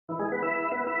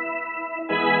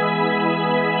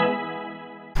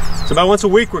So about once a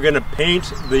week we're going to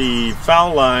paint the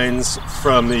foul lines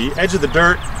from the edge of the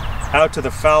dirt out to the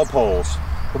foul poles.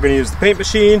 We're going to use the paint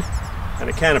machine and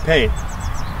a can of paint.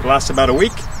 It lasts about a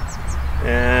week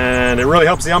and it really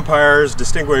helps the umpires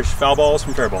distinguish foul balls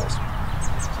from fair balls.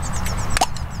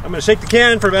 I'm going to shake the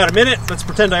can for about a minute. Let's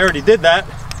pretend I already did that.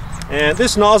 And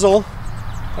this nozzle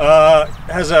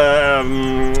has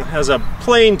a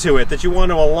plane to it that you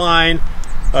want to align.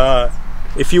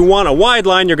 If you want a wide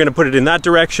line, you're going to put it in that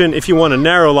direction. If you want a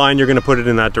narrow line, you're going to put it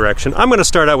in that direction. I'm going to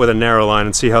start out with a narrow line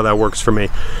and see how that works for me.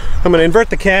 I'm going to invert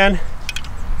the can,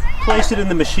 place it in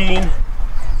the machine,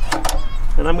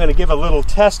 and I'm going to give a little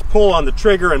test pull on the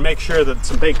trigger and make sure that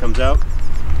some paint comes out.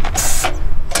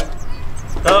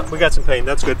 Oh, we got some paint,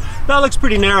 that's good. That looks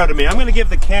pretty narrow to me. I'm going to give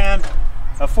the can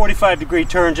a 45-degree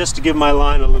turn just to give my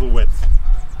line a little width.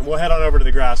 And we'll head on over to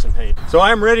the grass and paint. So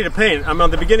I'm ready to paint. I'm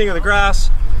on the beginning of the grass.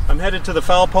 I'm headed to the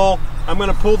foul pole. I'm going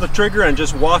to pull the trigger and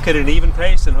just walk at an even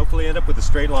pace and hopefully end up with a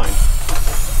straight line.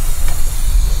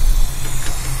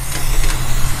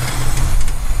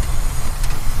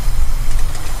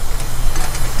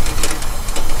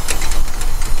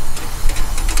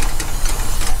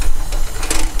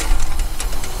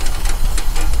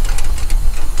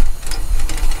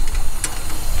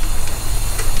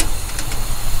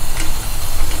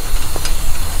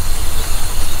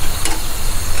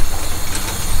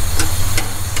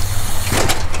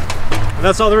 And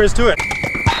that's all there is to it.